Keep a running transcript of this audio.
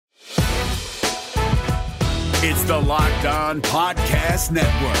It's the Locked On Podcast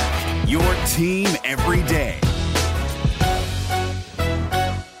Network, your team every day.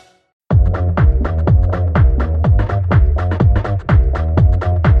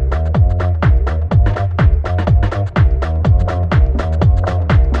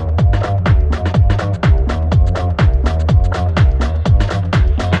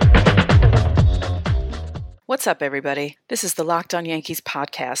 What's up, everybody? This is the Locked On Yankees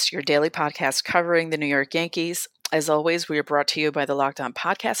podcast, your daily podcast covering the New York Yankees. As always, we are brought to you by the Locked On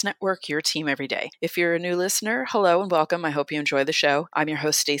Podcast Network, your team every day. If you're a new listener, hello and welcome. I hope you enjoy the show. I'm your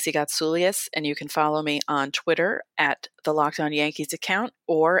host, Stacey Gotsoulias, and you can follow me on Twitter at the Locked On Yankees account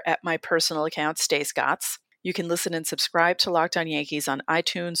or at my personal account, Stace Gotts. You can listen and subscribe to Locked On Yankees on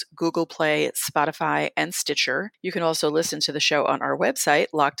iTunes, Google Play, Spotify, and Stitcher. You can also listen to the show on our website,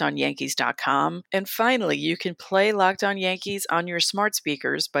 lockedonyankees.com. And finally, you can play Locked On Yankees on your smart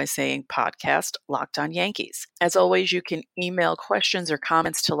speakers by saying podcast Locked On Yankees. As always, you can email questions or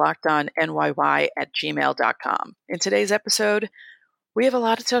comments to lockedonnyy@gmail.com. In today's episode, we have a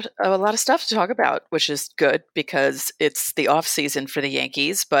lot of stuff to talk about, which is good because it's the offseason for the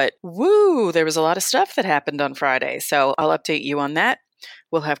Yankees. But there was a lot of stuff that happened on Friday. So I'll update you on that.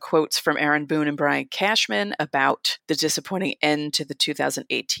 We'll have quotes from Aaron Boone and Brian Cashman about the disappointing end to the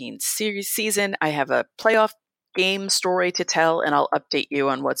 2018 season. I have a playoff game story to tell, and I'll update you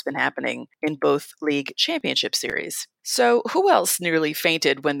on what's been happening in both league championship series. So who else nearly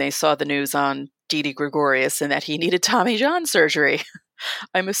fainted when they saw the news on Didi Gregorius and that he needed Tommy John surgery?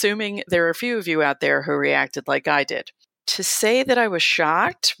 I'm assuming there are a few of you out there who reacted like I did. To say that I was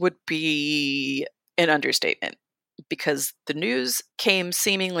shocked would be an understatement, because the news came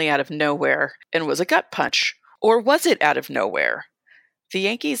seemingly out of nowhere and was a gut punch. Or was it out of nowhere? The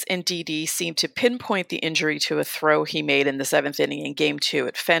Yankees and Didi seemed to pinpoint the injury to a throw he made in the 7th inning in Game 2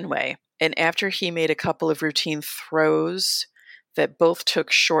 at Fenway. And after he made a couple of routine throws that both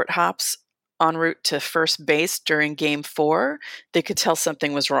took short hops en route to first base during Game 4, they could tell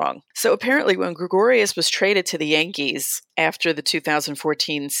something was wrong. So apparently when Gregorius was traded to the Yankees after the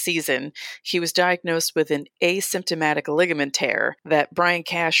 2014 season, he was diagnosed with an asymptomatic ligament tear that Brian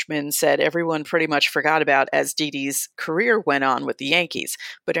Cashman said everyone pretty much forgot about as Didi's career went on with the Yankees.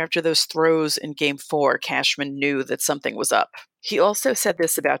 But after those throws in Game 4, Cashman knew that something was up. He also said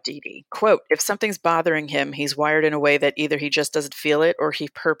this about Didi, quote, "If something's bothering him, he's wired in a way that either he just doesn't feel it or he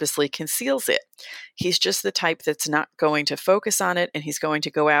purposely conceals it. He's just the type that's not going to focus on it, and he's going to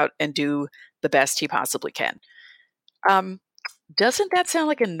go out and do the best he possibly can." Doesn't that sound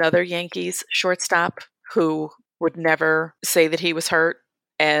like another Yankees shortstop who would never say that he was hurt?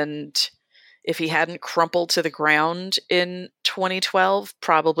 And if he hadn't crumpled to the ground in 2012,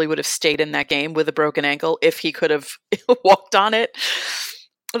 probably would have stayed in that game with a broken ankle if he could have walked on it.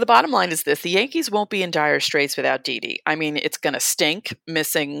 The bottom line is this: the Yankees won't be in dire straits without Didi. I mean, it's going to stink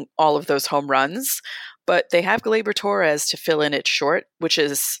missing all of those home runs, but they have Gleyber Torres to fill in at short, which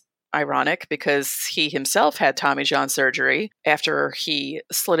is ironic because he himself had Tommy John surgery after he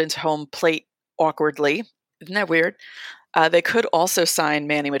slid into home plate awkwardly. Isn't that weird? They could also sign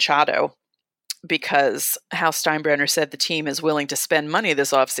Manny Machado, because Hal Steinbrenner said the team is willing to spend money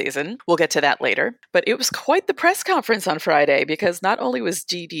this offseason. We'll get to that later. But it was quite the press conference on Friday, because not only was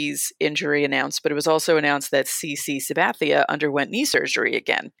Didi's injury announced, but it was also announced that CC Sabathia underwent knee surgery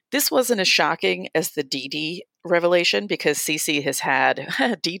again. This wasn't as shocking as the Didi revelation, because CC has had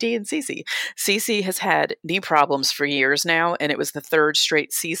Didi and CC has had knee problems for years now, and it was the third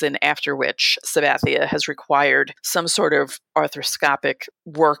straight season after which Sabathia has required some sort of arthroscopic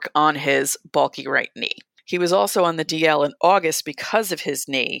work on his bulky right knee. He was also on the DL in August because of his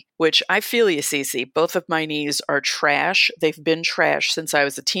knee, which I feel you, CC. Both of my knees are trash. They've been trash since I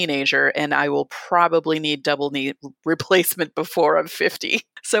was a teenager, and I will probably need double knee replacement before I'm 50.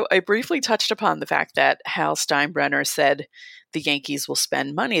 So I briefly touched upon the fact that Hal Steinbrenner said the Yankees will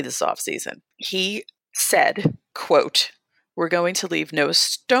spend money this offseason. He said, quote, "We're going to leave no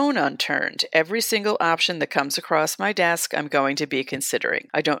stone unturned. Every single option that comes across my desk, I'm going to be considering.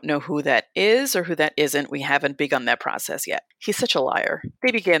 I don't know who that is or who that isn't. We haven't begun that process yet." He's such a liar.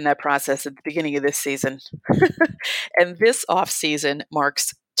 They began that process at the beginning of this season. And this offseason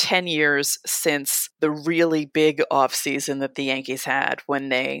marks 10 years since the really big offseason that the Yankees had when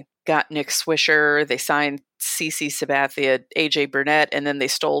they got Nick Swisher, they signed CC Sabathia, AJ Burnett, and then they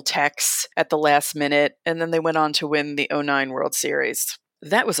stole Tex at the last minute, and then they went on to win the '09 World Series.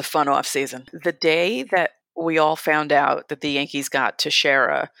 That was a fun offseason. The day that we all found out that the Yankees got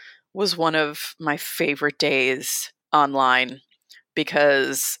Teixeira was one of my favorite days online,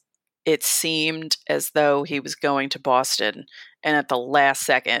 because it seemed as though he was going to Boston, and at the last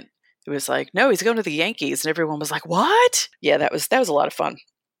second, It was like, no, he's going to the Yankees. And everyone was like, what? Yeah, that was a lot of fun.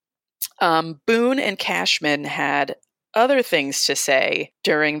 Boone and Cashman had other things to say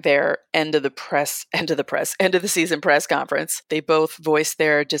during their end of the season press conference. They both voiced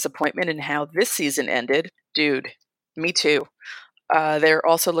their disappointment in how this season ended. Dude, me too. They're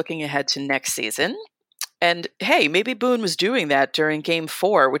also looking ahead to next season. And hey, maybe Boone was doing that during Game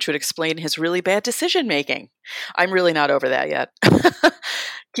 4, which would explain his really bad decision making. I'm really not over that yet.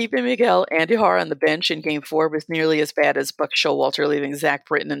 Keeping Miguel Andujar on the bench in Game 4 was nearly as bad as Buck Showalter leaving Zach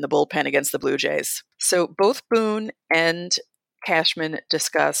Britton in the bullpen against the Blue Jays. So both Boone and Cashman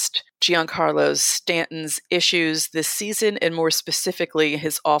discussed Giancarlo Stanton's issues this season, and more specifically,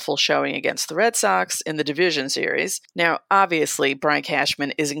 his awful showing against the Red Sox in the division series. Now, obviously, Brian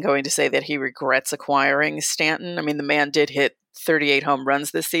Cashman isn't going to say that he regrets acquiring Stanton. I mean, the man did hit 38 home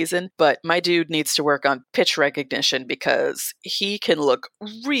runs this season, but my dude needs to work on pitch recognition because he can look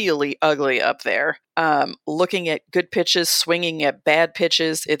really ugly up there. Looking at good pitches, swinging at bad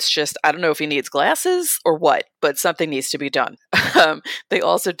pitches, it's just, I don't know if he needs glasses or what, but something needs to be done. They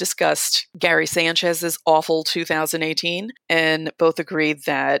also discussed Gary Sanchez's awful 2018, and both agreed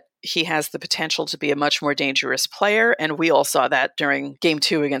that he has the potential to be a much more dangerous player, and we all saw that during Game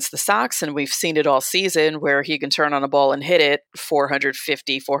 2 against the Sox, and we've seen it all season where he can turn on a ball and hit it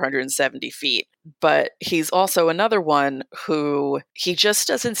 450, 470 feet. But he's also another one who he just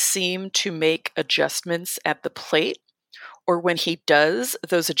doesn't seem to make adjustments at the plate, or when he does,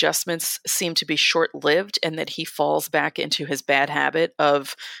 those adjustments seem to be short-lived and that he falls back into his bad habit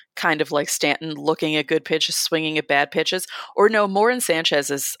of kind of like Stanton looking at good pitches, swinging at bad pitches. Or no, more in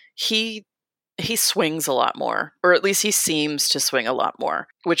Sanchez's, he swings a lot more, or at least he seems to swing a lot more,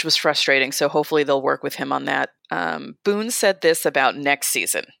 which was frustrating. So hopefully they'll work with him on that. Boone said this about next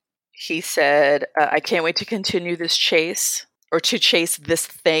season. He said, I can't wait to continue this chase, or to chase this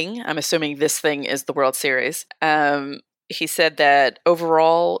thing. I'm assuming this thing is the World Series. He said that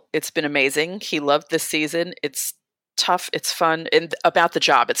overall, it's been amazing. He loved this season. It's tough, it's fun, and about the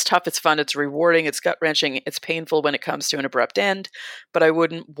job. It's tough, it's fun, it's rewarding, it's gut-wrenching, it's painful when it comes to an abrupt end, but I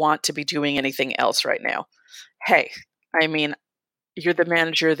wouldn't want to be doing anything else right now. Hey, I mean, you're the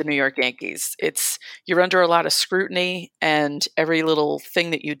manager of the New York Yankees. You're under a lot of scrutiny, and every little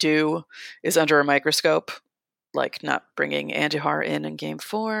thing that you do is under a microscope, like not bringing Andujar in Game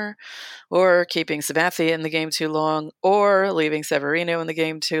 4, or keeping Sabathia in the game too long, or leaving Severino in the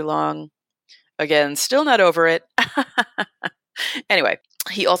game too long. Again, still not over it. Anyway,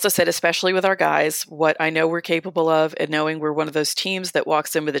 he also said, especially with our guys, what I know we're capable of, and knowing we're one of those teams that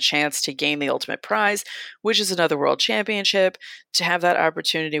walks in with a chance to gain the ultimate prize, which is another world championship. To have that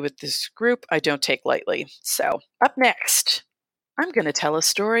opportunity with this group, I don't take lightly. So, up next, I'm going to tell a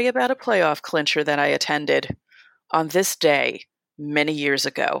story about a playoff clincher that I attended on this day many years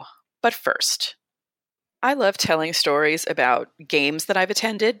ago. But first, I love telling stories about games that I've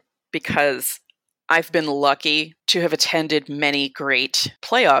attended because I've been lucky to have attended many great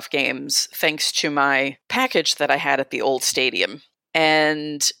playoff games thanks to my package that I had at the old stadium.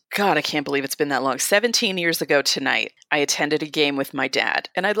 And God, I can't believe it's been that long. 17 years ago tonight, I attended a game with my dad.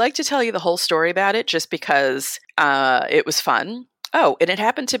 And I'd like to tell you the whole story about it just because it was fun. Oh, and it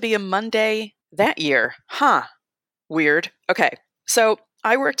happened to be a Monday that year. Huh. Weird. Okay. So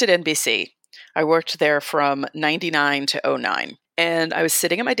I worked at NBC. I worked there from 99 to 09. And I was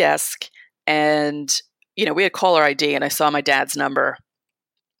sitting at my desk, and, we had caller ID, and I saw my dad's number.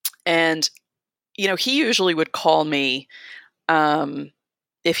 And, he usually would call me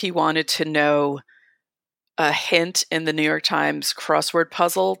if he wanted to know a hint in the New York Times crossword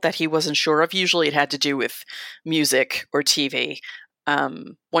puzzle that he wasn't sure of. Usually it had to do with music or TV.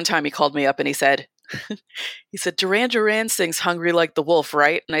 One time he called me up and he said, Duran Duran sings Hungry Like the Wolf,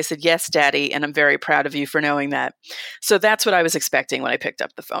 right? And I said, yes, Daddy, and I'm very proud of you for knowing that. So that's what I was expecting when I picked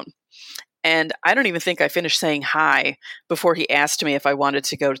up the phone. And I don't even think I finished saying hi before he asked me if I wanted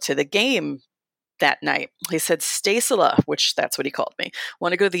to go to the game that night. He said, Stasila, which that's what he called me.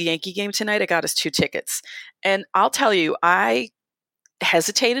 Want to go to the Yankee game tonight? I got us 2 tickets. And I'll tell you, I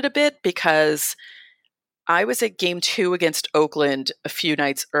hesitated a bit because I was at Game 2 against Oakland a few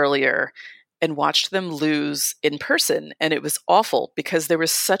nights earlier and watched them lose in person. And it was awful because there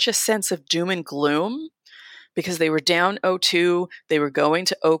was such a sense of doom and gloom because they were down 0-2. They were going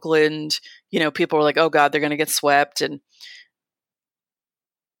to Oakland. People were like, oh God, they're going to get swept. And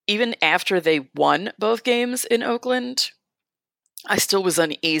even after they won both games in Oakland, I still was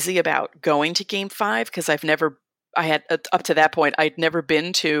uneasy about going to Game 5 because up to that point, I'd never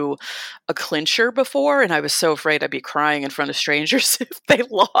been to a clincher before, and I was so afraid I'd be crying in front of strangers if they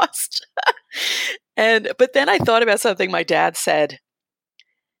lost. But then I thought about something my dad said,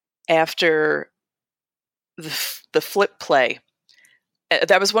 after the flip play,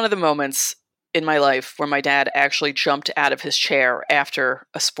 that was one of the moments in my life where my dad actually jumped out of his chair after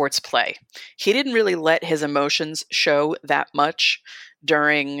a sports play. He didn't really let his emotions show that much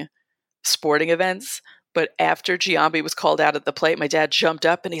during sporting events, but after Giambi was called out at the plate, my dad jumped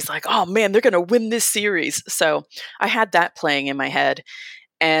up and he's like, "Oh man, they're going to win this series." So I had that playing in my head,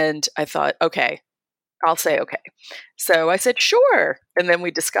 and I thought, okay, I'll say okay. So I said, sure. And then we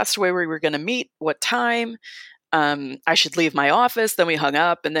discussed where we were going to meet, what time. I should leave my office. Then we hung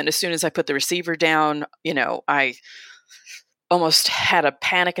up. And then as soon as I put the receiver down, I almost had a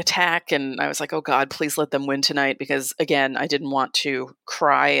panic attack. And I was like, oh God, please let them win tonight. Because again, I didn't want to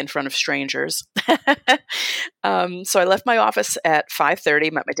cry in front of strangers. So I left my office at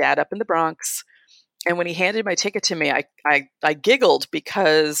 5:30, met my dad up in the Bronx. And when he handed my ticket to me, I giggled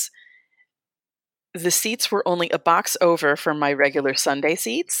because the seats were only a box over from my regular Sunday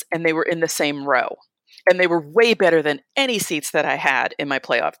seats, and they were in the same row. And they were way better than any seats that I had in my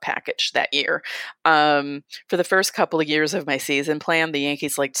playoff package that year. For the first couple of years of my season plan, the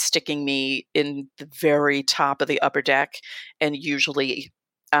Yankees liked sticking me in the very top of the upper deck, and usually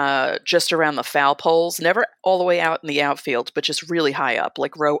just around the foul poles, never all the way out in the outfield, but just really high up,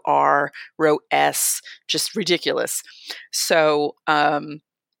 like row R, row S, just ridiculous. So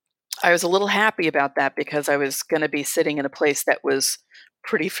I was a little happy about that because I was going to be sitting in a place that was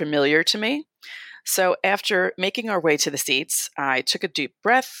pretty familiar to me. So after making our way to the seats, I took a deep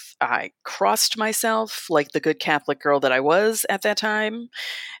breath. I crossed myself like the good Catholic girl that I was at that time.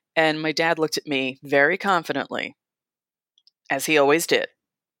 And my dad looked at me very confidently, as he always did.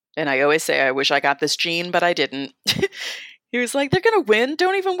 And I always say, I wish I got this gene, but I didn't. He was like, they're going to win.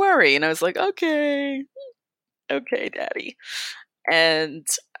 Don't even worry. And I was like, okay, daddy. And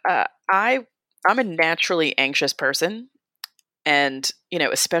I'm a naturally anxious person. And,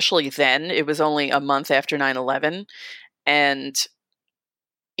 especially then, it was only a month after 9/11. And,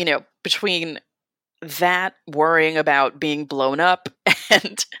 between that, worrying about being blown up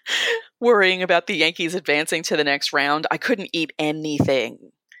and worrying about the Yankees advancing to the next round, I couldn't eat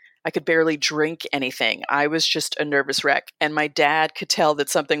anything. I could barely drink anything. I was just a nervous wreck. And my dad could tell that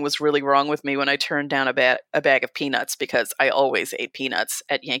something was really wrong with me when I turned down a bag of peanuts, because I always ate peanuts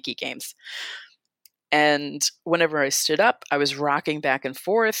at Yankee games. And whenever I stood up, I was rocking back and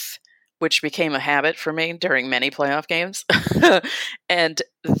forth, which became a habit for me during many playoff games. And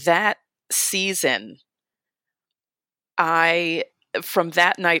that season, from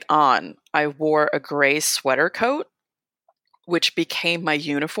that night on, I wore a gray sweater coat, which became my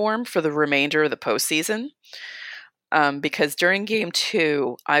uniform for the remainder of the postseason. Because during game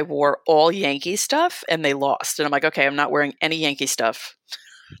 2, I wore all Yankee stuff and they lost. And I'm like, okay, I'm not wearing any Yankee stuff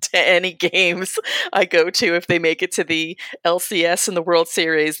to any games I go to. If they make it to the LCS and the World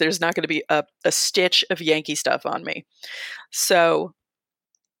Series, there's not going to be a stitch of Yankee stuff on me. So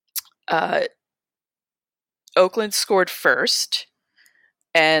Oakland scored first.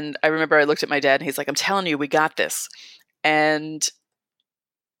 And I remember I looked at my dad and he's like, I'm telling you, we got this. And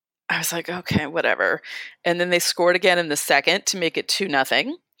I was like, okay, whatever. And then they scored again in the second to make it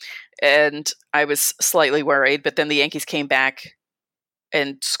 2-0. And I was slightly worried, but then the Yankees came back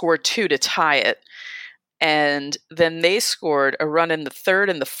and scored 2 to tie it. And then they scored a run in the third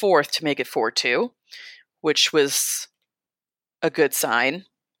and the fourth to make it 4-2, which was a good sign.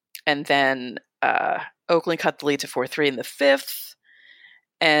 And then Oakland cut the lead to 4-3 in the fifth.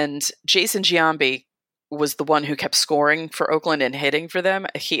 And Jason Giambi was the one who kept scoring for Oakland and hitting for them.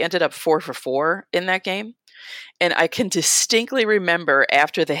 He ended up 4 for 4 in that game. And I can distinctly remember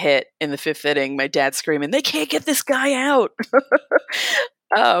after the hit in the fifth inning, my dad screaming, they can't get this guy out.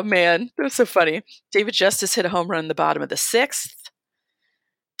 Oh, man. It was so funny. David Justice hit a home run in the bottom of the sixth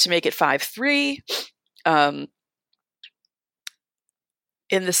to make it 5-3.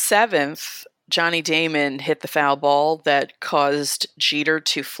 In the seventh, Johnny Damon hit the foul ball that caused Jeter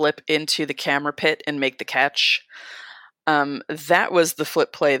to flip into the camera pit and make the catch. That was the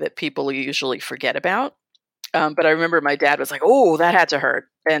flip play that people usually forget about. But I remember my dad was like, oh, that had to hurt.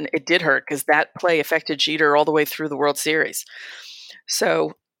 And it did hurt because that play affected Jeter all the way through the World Series.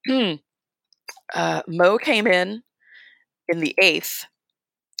 So Mo came in the eighth,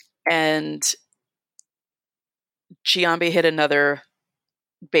 and Giambi hit another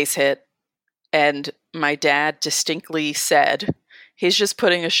base hit. And my dad distinctly said, he's just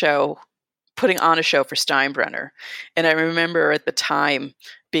putting on a show for Steinbrenner. And I remember at the time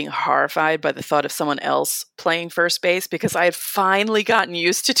being horrified by the thought of someone else playing first base, because I had finally gotten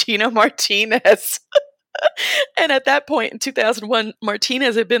used to Tino Martinez. And at that point in 2001,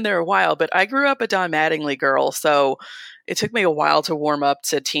 Martinez had been there a while, but I grew up a Don Mattingly girl. So it took me a while to warm up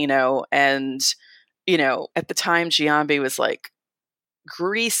to Tino. And, at the time, Giambi was like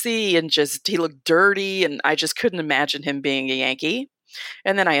greasy and he looked dirty. And I just couldn't imagine him being a Yankee.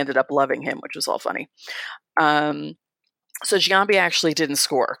 And then I ended up loving him, which was all funny. So Giambi actually didn't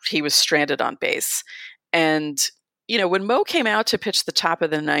score. He was stranded on base. And, when Mo came out to pitch the top of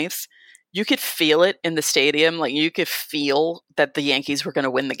the ninth, you could feel it in the stadium. Like, you could feel that the Yankees were going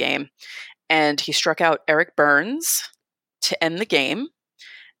to win the game. And he struck out Eric Burns to end the game.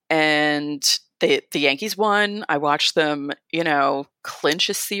 And the Yankees won. I watched them, clinch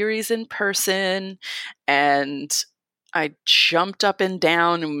a series in person. And I jumped up and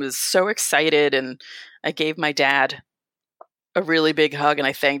down and was so excited. And I gave my dad a really big hug, and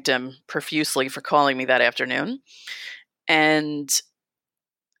I thanked him profusely for calling me that afternoon. And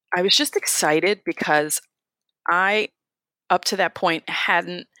I was just excited because I, up to that point,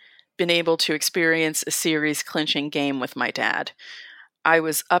 hadn't been able to experience a series clinching game with my dad. I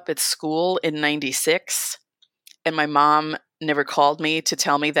was up at school in 96, and my mom never called me to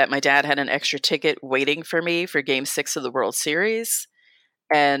tell me that my dad had an extra ticket waiting for me for Game 6 of the World Series.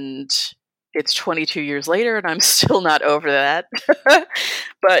 And it's 22 years later, and I'm still not over that.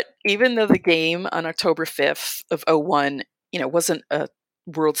 But even though the game on October 5th of 01, wasn't a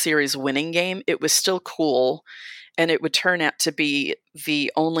World Series winning game, it was still cool. And it would turn out to be the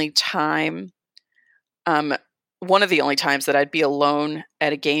only time, one of the only times that I'd be alone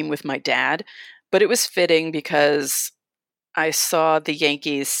at a game with my dad. But it was fitting because I saw the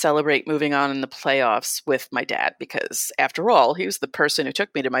Yankees celebrate moving on in the playoffs with my dad, because after all, he was the person who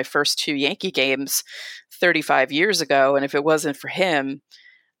took me to my first 2 Yankee games 35 years ago. And if it wasn't for him,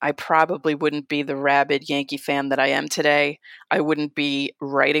 I probably wouldn't be the rabid Yankee fan that I am today. I wouldn't be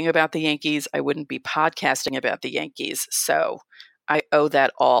writing about the Yankees. I wouldn't be podcasting about the Yankees. So I owe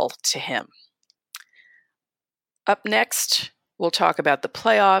that all to him. Up next, we'll talk about the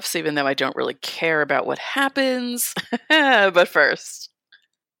playoffs, even though I don't really care about what happens. But first,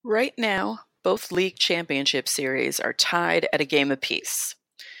 right now, both league championship series are tied at a game apiece.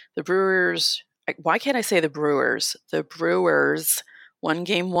 The Brewers, why can't I say the Brewers? The Brewers won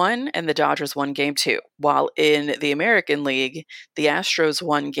Game 1 and the Dodgers won Game 2, while in the American League, the Astros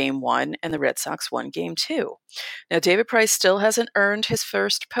won Game 1 and the Red Sox won Game 2. Now, David Price still hasn't earned his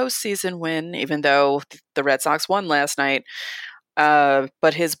first postseason win, even though the Red Sox won last night.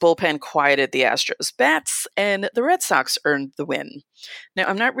 But his bullpen quieted the Astros' bats, and the Red Sox earned the win. Now,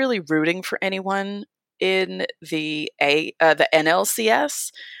 I'm not really rooting for anyone in the NLCS.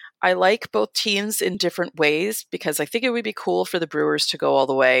 I like both teams in different ways, because I think it would be cool for the Brewers to go all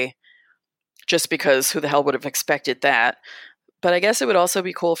the way, just because who the hell would have expected that? But I guess it would also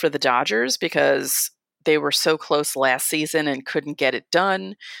be cool for the Dodgers, because they were so close last season and couldn't get it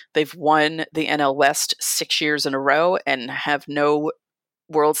done. They've won the NL West 6 years in a row and have no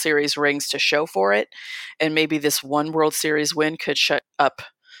World Series rings to show for it. And maybe this one World Series win could shut up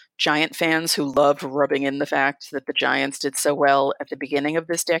Giant fans who loved rubbing in the fact that the Giants did so well at the beginning of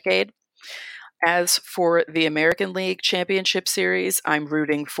this decade. As for the American League Championship Series, I'm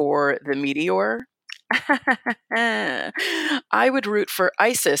rooting for the Meteor. I would root for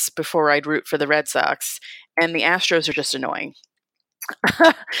ISIS before I'd root for the Red Sox, and the Astros are just annoying.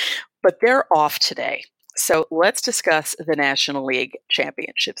 But they're off today. So let's discuss the National League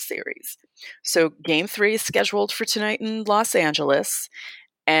Championship Series. So Game 3 is scheduled for tonight in Los Angeles,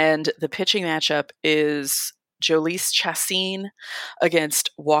 and the pitching matchup is Jhoulys Chacín against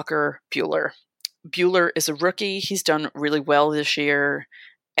Walker Buehler. Buehler is a rookie. He's done really well this year,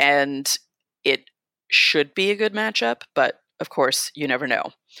 and it should be a good matchup, but of course, you never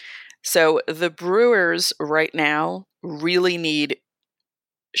know. So the Brewers right now really need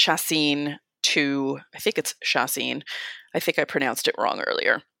Chacín I think it's Chacín, I think I pronounced it wrong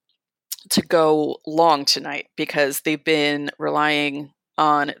earlier, to go long tonight, because they've been relying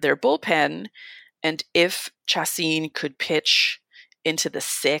on their bullpen, and if Chacín could pitch into the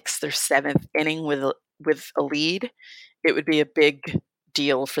 6th or 7th inning with a lead, it would be a big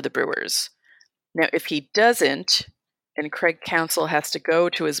deal for the Brewers. Now, if he doesn't, and Craig Counsell has to go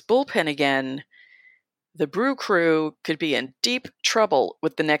to his bullpen again, the Brew Crew could be in deep trouble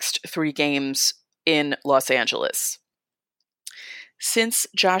with the next 3 games in Los Angeles. Since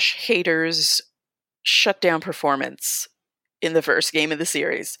Josh Hader's shutdown performance in the first game of the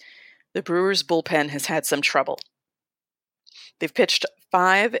series, the Brewers' bullpen has had some trouble. They've pitched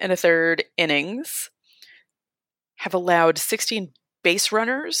 5 1/3 innings, have allowed 16 base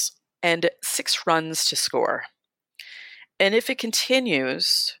runners, and 6 runs to score. And if it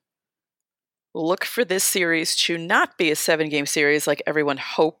continues, look for this series to not be a 7-game series like everyone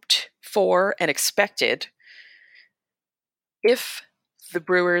hoped for and expected, If the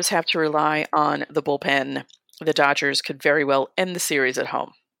Brewers have to rely on the bullpen, the Dodgers could very well end the series at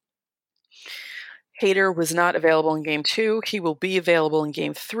home. Hader was not available in Game 2. He will be available in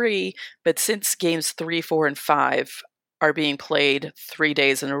Game 3, but since Games 3, 4, and 5 are being played 3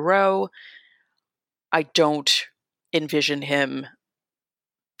 days in a row, I don't envision him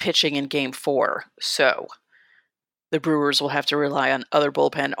pitching in Game 4. So the Brewers will have to rely on other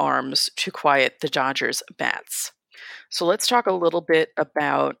bullpen arms to quiet the Dodgers' bats. So let's talk a little bit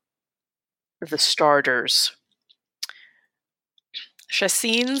about the starters.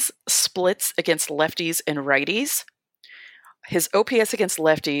 Chacín's splits against lefties and righties. His OPS against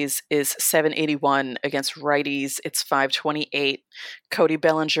lefties is 781. Against righties, it's 528. Cody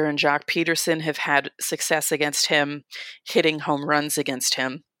Bellinger and Jock Peterson have had success against him, hitting home runs against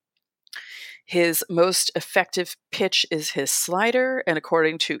him. His most effective pitch is his slider, and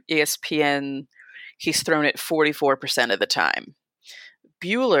according to ESPN, he's thrown it 44% of the time.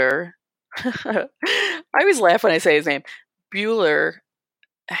 Buehler, I always laugh when I say his name. Buehler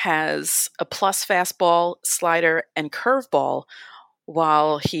has a plus fastball, slider, and curveball,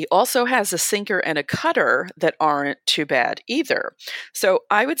 while he also has a sinker and a cutter that aren't too bad either. So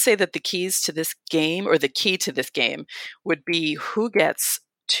I would say that the keys to this game, or the key to this game, would be who gets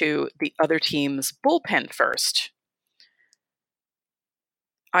to the other team's bullpen first.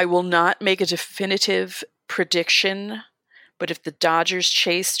 I will not make a definitive prediction, but if the Dodgers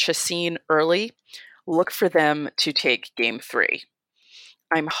chase Chacín early, look for them to take Game 3.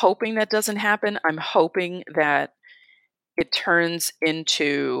 I'm hoping that doesn't happen. I'm hoping that it turns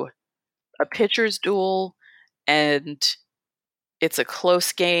into a pitcher's duel and it's a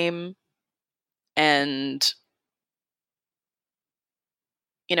close game. And,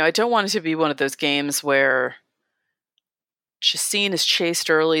 I don't want it to be one of those games where Chacín is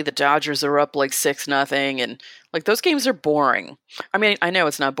chased early, the Dodgers are up like 6-0, and like those games are boring. I mean, I know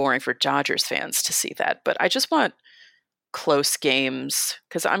it's not boring for Dodgers fans to see that, but I just want close games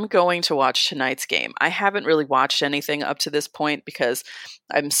because I'm going to watch tonight's game. I haven't really watched anything up to this point because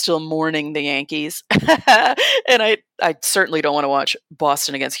I'm still mourning the Yankees, and I certainly don't want to watch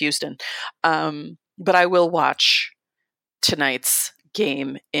Boston against Houston. But I will watch tonight's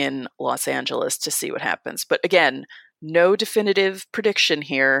game in Los Angeles to see what happens. But again, no definitive prediction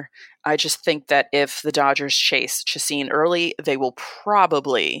here. I just think that if the Dodgers chase Chacín early, they will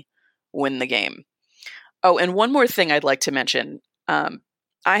probably win the game. Oh, and one more thing I'd like to mention. I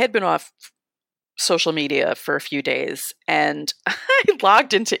had been off social media for a few days, and I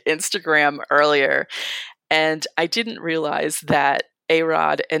logged into Instagram earlier, and I didn't realize that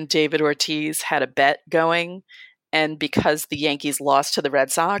A-Rod and David Ortiz had a bet going. And because the Yankees lost to the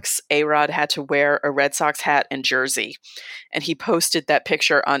Red Sox, A-Rod had to wear a Red Sox hat and jersey. And he posted that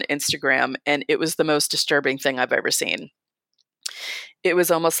picture on Instagram, and it was the most disturbing thing I've ever seen. It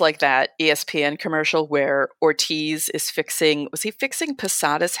was almost like that ESPN commercial where Ortiz is fixing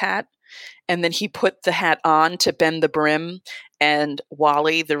Posada's hat? And then he put the hat on to bend the brim, and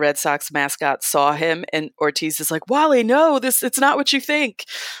Wally, the Red Sox mascot, saw him, and Ortiz is like, Wally, no, it's not what you think.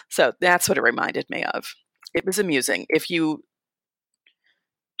 So that's what it reminded me of. It was amusing. If you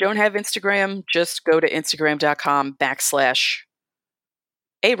don't have Instagram, just go to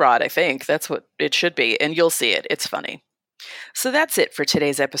Instagram.com/A-Rod, I think. That's what it should be. And you'll see it. It's funny. So that's it for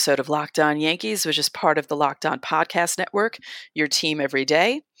today's episode of Locked On Yankees, which is part of the Locked On Podcast Network, your team every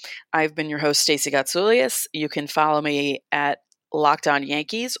day. I've been your host, Stacey Gotsoulias. You can follow me at Locked On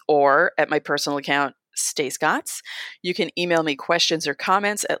Yankees or at my personal account, Stace Gotts. You can email me questions or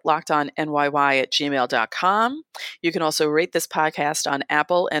comments at lockedonnyy@gmail.com. You can also rate this podcast on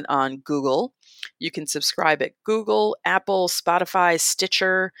Apple and on Google. You can subscribe at Google, Apple, Spotify,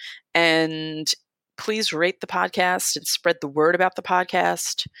 Stitcher, and please rate the podcast and spread the word about the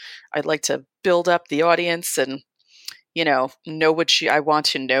podcast. I'd like to build up the audience and, I want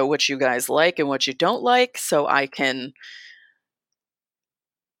to know what you guys like and what you don't like so I can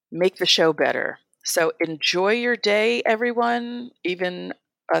make the show better. So enjoy your day, everyone, even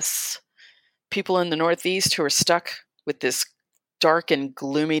us people in the Northeast who are stuck with this dark and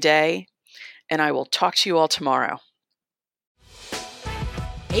gloomy day. And I will talk to you all tomorrow.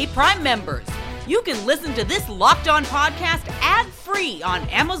 Hey, Prime members, you can listen to this Locked On podcast ad-free on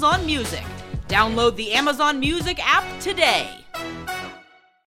Amazon Music. Download the Amazon Music app today.